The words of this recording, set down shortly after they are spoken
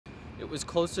It was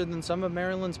closer than some of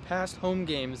Maryland's past home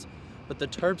games, but the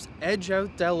Terps edge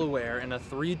out Delaware in a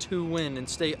 3-2 win and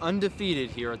stay undefeated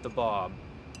here at the Bob.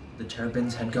 The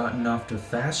Terrapins had gotten off to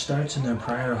fast starts in their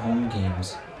prior home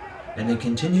games, and they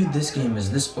continued this game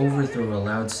as this overthrow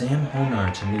allowed Sam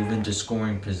Honar to move into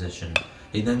scoring position.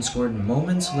 He then scored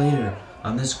moments later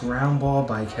on this ground ball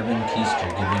by Kevin Keister,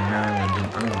 giving Maryland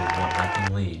an early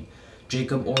 1-0 lead.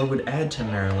 Jacob Orr would add to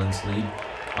Maryland's lead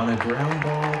on a ground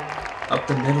ball up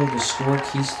the middle to score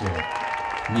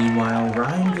Keister. Meanwhile,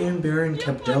 Ryan Van Buren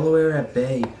kept Delaware at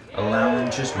bay, allowing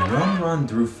just one run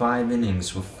through 5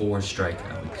 innings with 4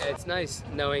 strikeouts. It's nice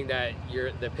knowing that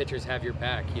the pitchers have your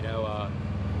back. You know,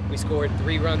 we scored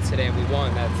 3 runs today and we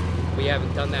won. We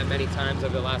haven't done that many times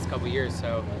over the last couple of years,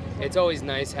 so it's always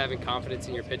nice having confidence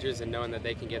in your pitchers and knowing that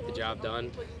they can get the job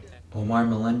done. Omar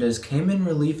Melendez came in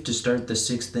relief to start the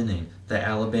 6th inning. The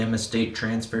Alabama State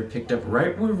transfer picked up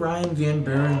right where Ryan Van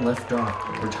Buren left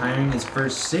off, retiring his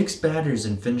first 6 batters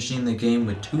and finishing the game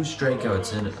with 2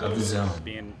 strikeouts of his own.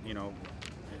 Being,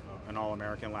 an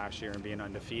All-American last year and being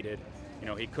undefeated,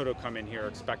 he could have come in here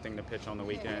expecting to pitch on the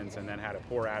weekends and then had a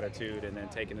poor attitude and then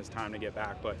taken his time to get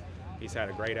back, but he's had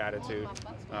a great attitude.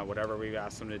 Whatever we've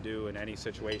asked him to do in any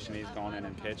situation, he's gone in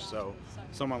and pitched. So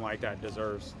someone like that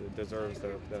deserves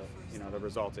the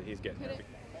results that he's getting.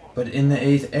 But in the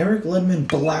 8th, Eric Ledman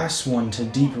blasts one to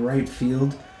deep right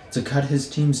field to cut his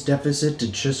team's deficit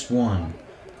to just 1.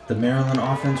 The Maryland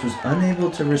offense was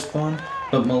unable to respond,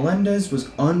 but Melendez was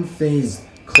unfazed,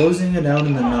 closing it out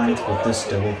in the 9th with this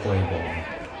double play ball.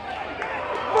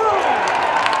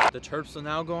 The Terps will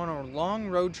now go on a long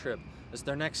road trip as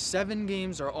their next 7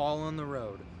 games are all on the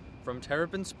road. From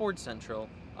Terrapin Sports Central,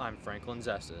 I'm Franklin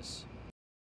Zessis.